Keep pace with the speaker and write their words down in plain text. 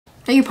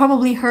Now you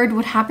probably heard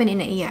what happened in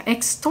NAIA.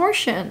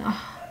 Extortion.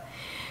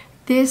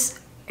 This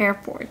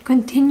airport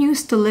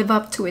continues to live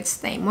up to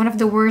its name. One of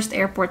the worst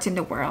airports in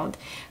the world.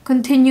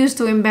 Continues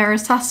to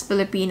embarrass us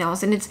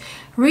Filipinos. And it's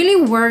really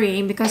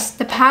worrying because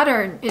the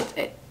pattern,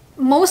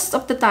 most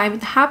of the time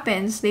it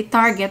happens, they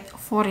target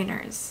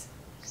foreigners.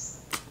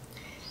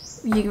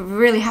 You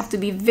really have to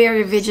be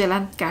very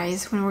vigilant,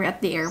 guys, when we're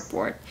at the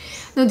airport.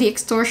 Now, the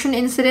extortion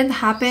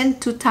incident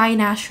happened to Thai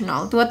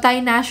national. To a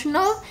Thai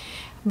national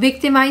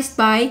victimized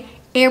by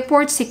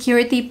airport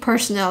security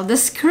personnel. The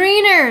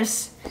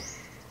screeners!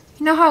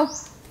 You know how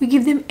we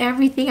give them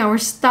everything, our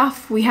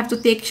stuff. We have to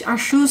take our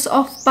shoes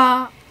off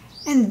pa.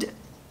 And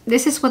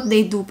this is what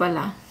they do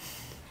pala.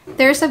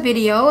 There's a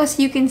video, as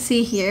you can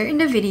see here in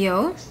the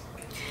video.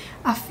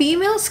 A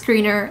female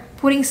screener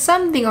putting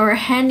something or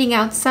handing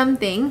out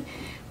something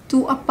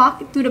to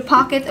the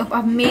pocket of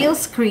a male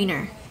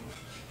screener.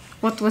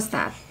 What was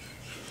that?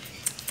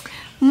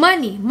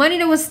 Money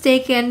that was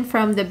taken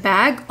from the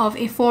bag of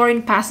a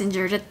foreign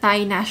passenger, the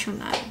Thai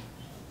national.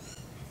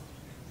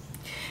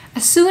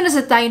 As soon as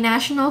the Thai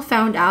national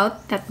found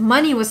out that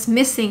money was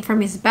missing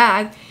from his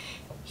bag,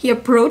 he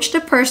approached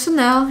the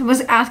personnel and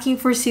was asking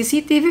for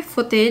CCTV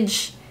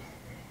footage.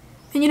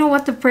 And you know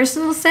what the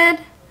personnel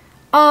said?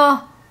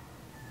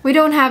 We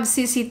don't have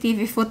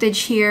CCTV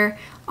footage here.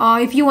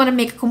 If you want to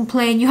make a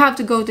complaint, you have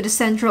to go to the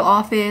central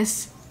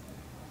office.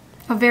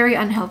 Very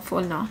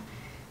unhelpful, no?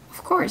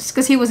 Of course,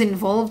 because he was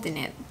involved in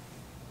it.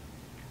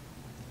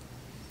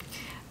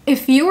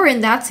 If you were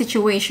in that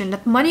situation,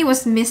 that money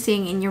was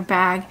missing in your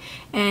bag,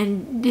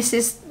 and this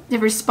is the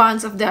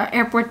response of the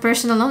airport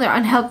personnel, no? They're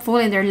unhelpful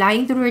and they're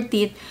lying through their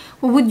teeth,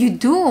 what would you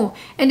do?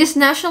 And this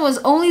national was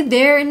only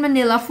there in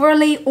Manila for a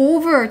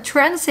layover,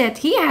 transit.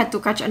 He had to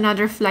catch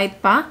another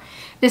flight pa.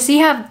 Does he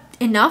have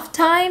enough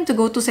time to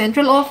go to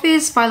central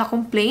office, file a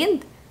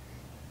complaint?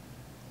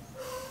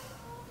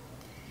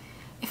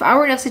 If I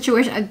were in that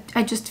situation,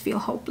 I just feel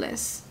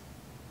hopeless.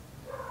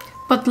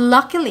 But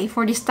luckily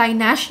for this Thai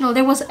national,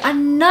 there was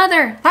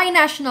another Thai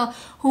national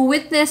who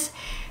witnessed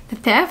the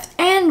theft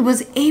and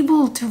was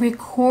able to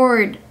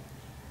record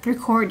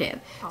it.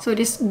 So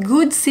this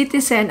good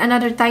citizen,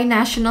 another Thai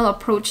national,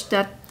 approached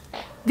that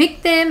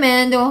victim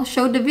and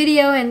showed the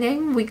video, and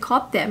then we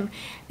caught them.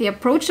 They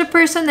approached the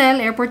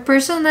personnel, airport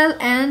personnel,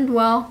 and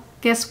well,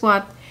 guess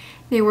what?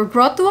 They were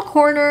brought to a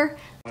corner.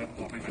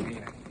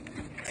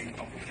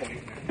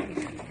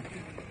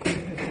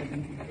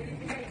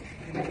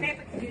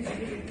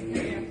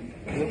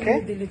 Okay.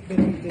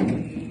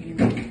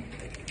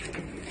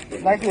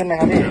 ได้คืนไหม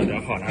ครับพี่เดี๋ย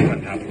วขอน้ำก่อน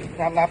ครั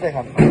บรับเลยค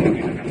รับ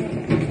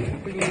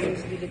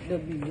Please delete the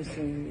video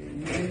so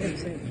you have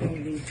some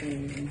foundation.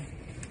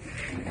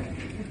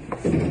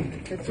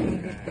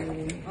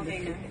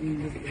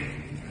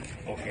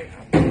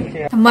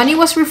 The money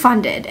was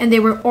refunded and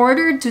they were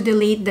ordered to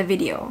delete the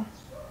video,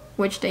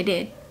 which they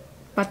did,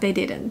 but they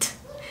didn't.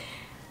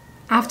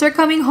 After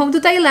coming home to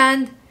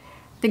Thailand,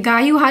 the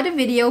guy who had a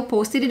video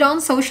posted it on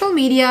social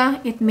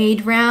media. It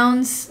made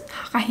rounds.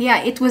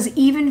 It was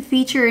even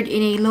featured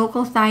in a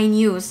local Thai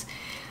news.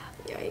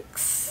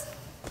 Yikes.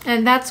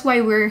 And that's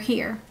why we're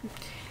here.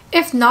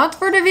 If not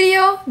for the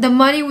video, the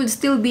money would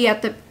still be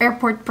at the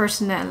airport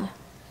personnel,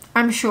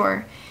 I'm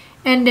sure.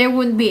 And there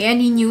wouldn't be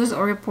any news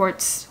or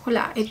reports.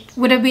 Wala. It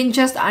would have been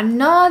just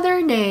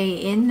another day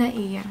in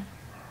NAIA.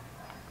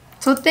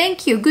 So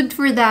thank you. Good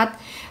for that.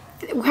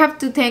 We have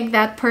to thank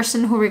that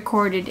person who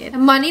recorded it. The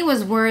money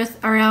was worth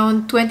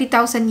around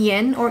 20,000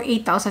 yen or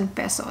 8,000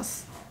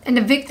 pesos. And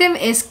the victim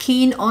is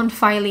keen on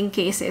filing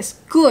cases.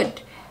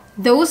 Good.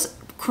 Those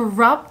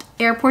corrupt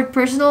airport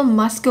personnel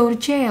must go to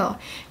jail.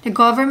 The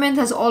government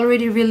has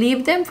already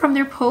relieved them from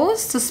their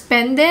posts,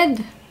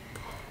 suspended,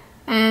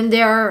 and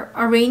they are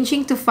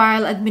arranging to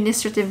file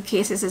administrative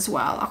cases as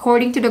well.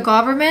 According to the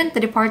government, the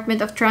Department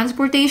of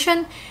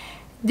Transportation,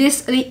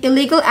 these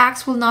illegal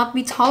acts will not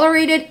be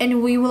tolerated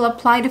and we will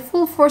apply the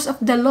full force of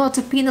the law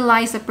to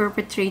penalize the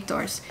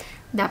perpetrators.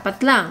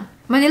 Dapat lang.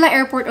 Manila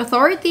Airport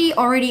Authority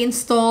already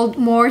installed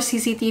more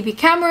CCTV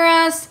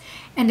cameras,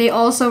 and they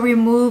also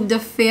removed the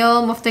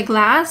film of the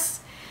glass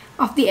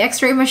of the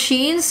x-ray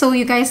machine so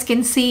you guys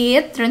can see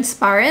it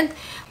transparent.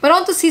 But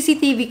onto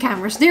CCTV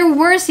cameras, there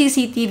were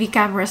CCTV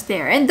cameras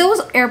there, and those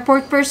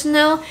airport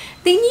personnel,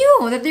 they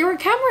knew that there were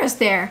cameras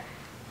there,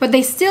 but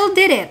they still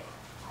did it.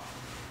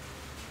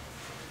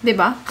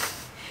 Diba?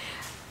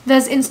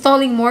 Does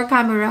installing more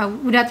camera,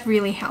 would that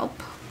really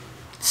help?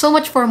 So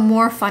much for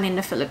more fun in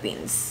the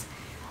Philippines.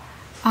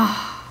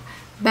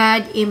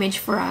 Bad image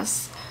for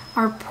us.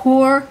 Our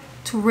poor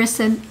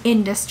tourism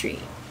industry.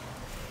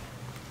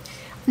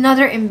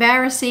 Another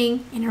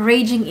embarrassing,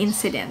 enraging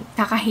incident.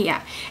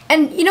 Nakahiya.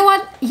 And you know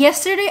what?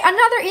 Yesterday,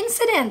 another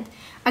incident.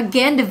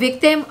 Again, the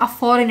victim, a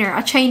foreigner,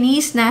 a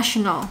Chinese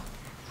national.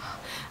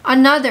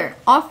 Another,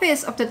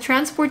 Office of the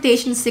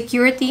Transportation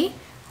Security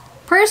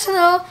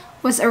personnel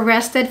was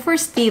arrested for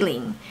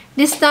stealing.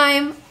 This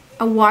time,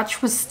 a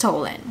watch was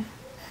stolen.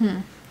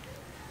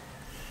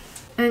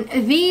 And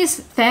these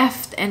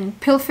theft and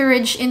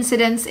pilferage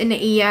incidents in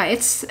NAIA,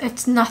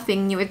 it's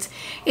nothing new.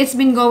 It's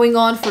been going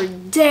on for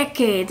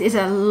decades. It's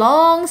a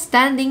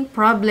long-standing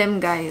problem,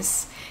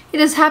 guys. It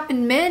has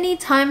happened many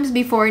times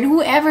before, and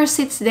whoever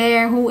sits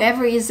there,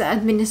 whoever is the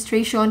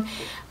administration,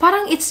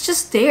 parang it's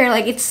just there.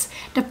 Like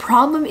the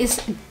problem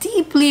is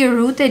deeply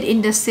rooted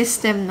in the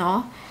system,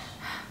 no?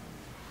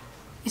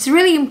 It's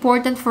really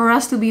important for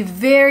us to be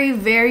very,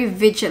 very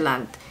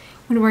vigilant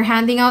when we're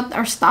handing out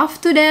our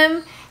stuff to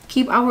them.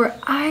 Keep our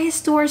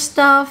eyes to our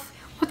stuff.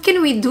 What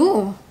can we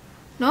do?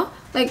 No?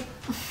 Like,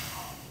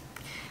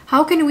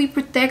 how can we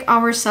protect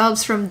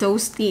ourselves from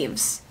those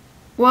thieves?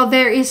 While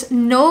there is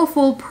no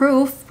full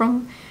proof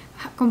from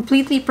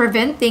completely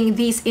preventing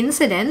these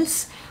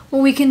incidents,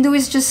 what we can do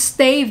is just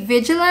stay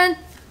vigilant,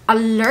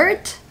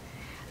 alert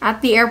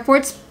at the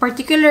airports,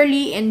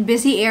 particularly in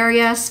busy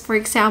areas. For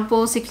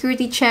example,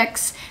 security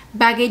checks,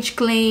 baggage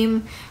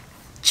claim.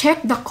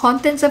 Check the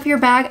contents of your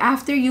bag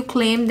after you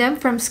claim them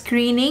from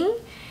screening.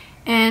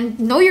 And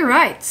know your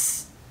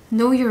rights.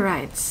 Know your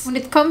rights. When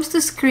it comes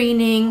to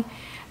screening,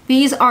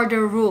 these are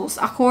the rules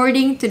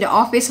according to the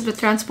Office of the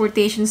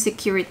Transportation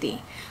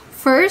Security.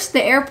 First,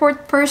 the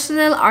airport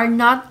personnel are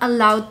not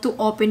allowed to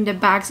open the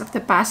bags of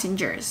the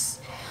passengers.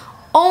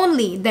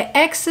 Only the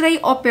X-ray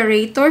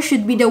operator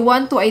should be the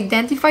one to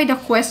identify the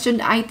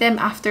questioned item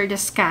after the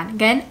scan.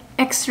 Again,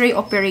 X-ray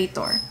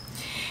operator.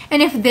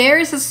 And if there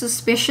is a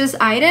suspicious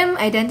item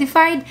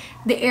identified,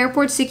 the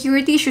airport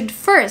security should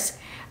first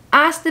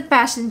ask the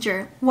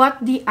passenger what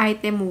the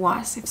item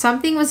was. If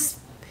something was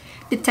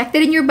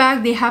detected in your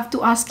bag, they have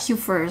to ask you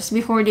first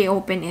before they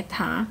open it,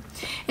 huh?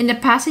 And the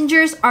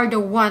passengers are the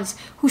ones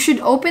who should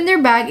open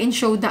their bag and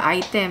show the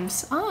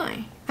items.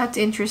 Ah, that's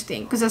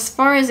interesting. Because as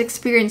far as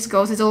experience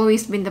goes, it's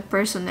always been the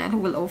personnel who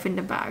will open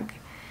the bag.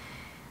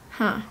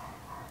 Huh.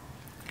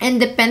 And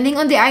depending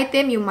on the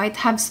item, you might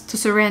have to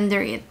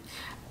surrender it.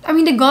 I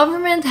mean, the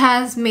government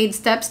has made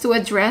steps to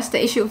address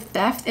the issue of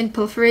theft and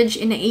pilferage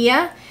in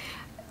NAIA.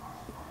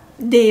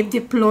 They've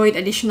deployed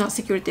additional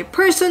security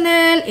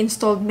personnel,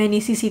 installed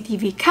many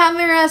CCTV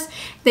cameras.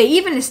 They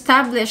even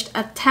established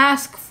a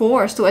task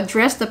force to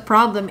address the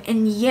problem,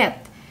 and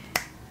yet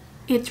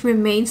it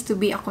remains to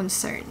be a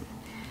concern.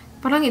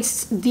 Parang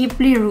it's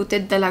deeply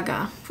rooted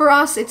talaga. For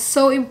us, it's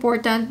so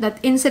important that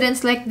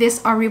incidents like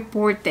this are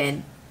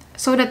reported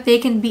so that they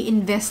can be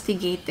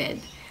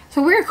investigated.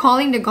 So we're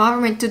calling the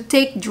government to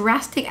take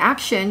drastic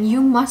action.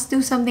 You must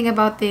do something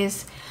about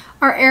this.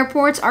 Our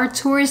airports are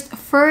tourist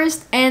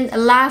first and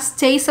last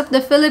taste of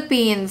the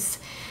Philippines.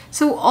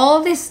 So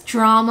all this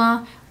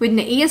drama with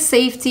NAIA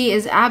safety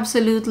is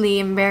absolutely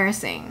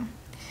embarrassing.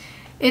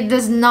 It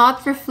does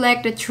not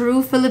reflect the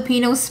true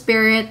Filipino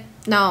spirit.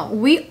 No,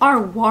 we are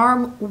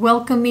warm,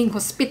 welcoming,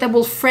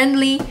 hospitable,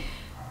 friendly.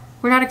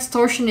 We're not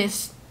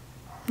extortionists.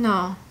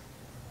 No,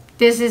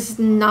 this is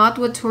not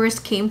what tourists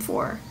came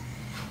for.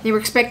 They were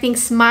expecting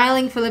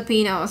smiling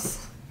Filipinos.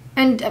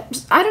 And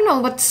I don't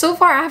know, but so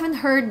far I haven't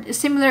heard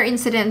similar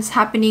incidents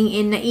happening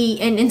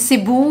in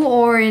Cebu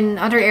or in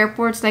other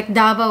airports like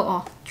Davao.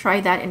 Oh, try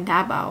that in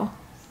Davao.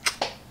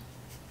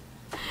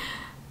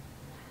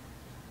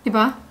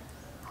 Diba?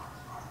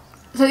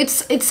 So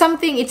it's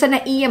something, it's an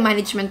NAIA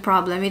management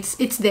problem.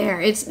 It's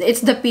there. It's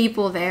the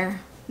people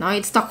there. No,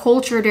 it's the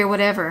culture there,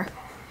 whatever.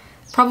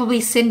 Probably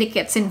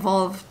syndicates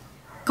involved.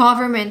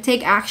 Government,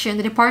 take action.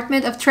 The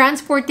Department of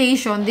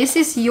Transportation, this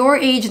is your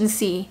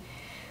agency.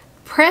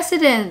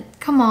 President,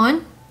 come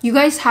on. You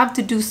guys have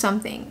to do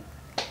something.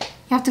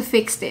 You have to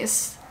fix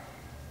this.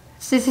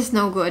 This is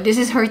no good. This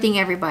is hurting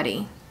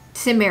everybody.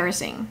 It's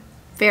embarrassing.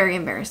 Very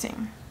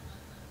embarrassing.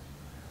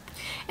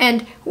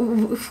 And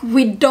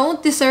we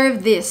don't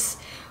deserve this.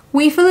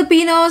 We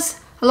Filipinos,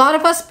 a lot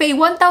of us pay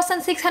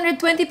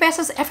 1,620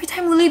 pesos every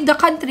time we leave the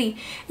country.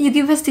 You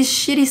give us this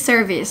shitty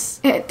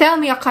service. Tell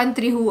me a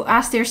country who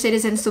asks their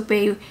citizens to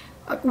pay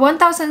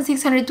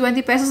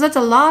 1,620 pesos, that's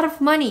a lot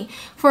of money.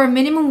 For a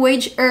minimum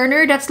wage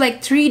earner, that's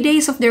like 3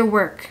 days of their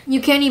work.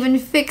 You can't even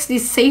fix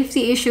these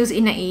safety issues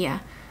in NAIA.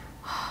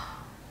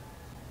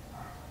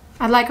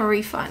 I'd like a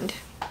refund.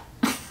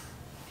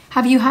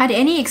 Have you had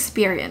any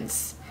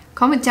experience?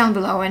 Comment down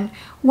below, and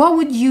what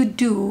would you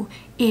do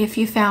if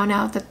you found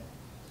out that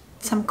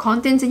some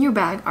contents in your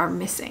bag are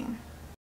missing?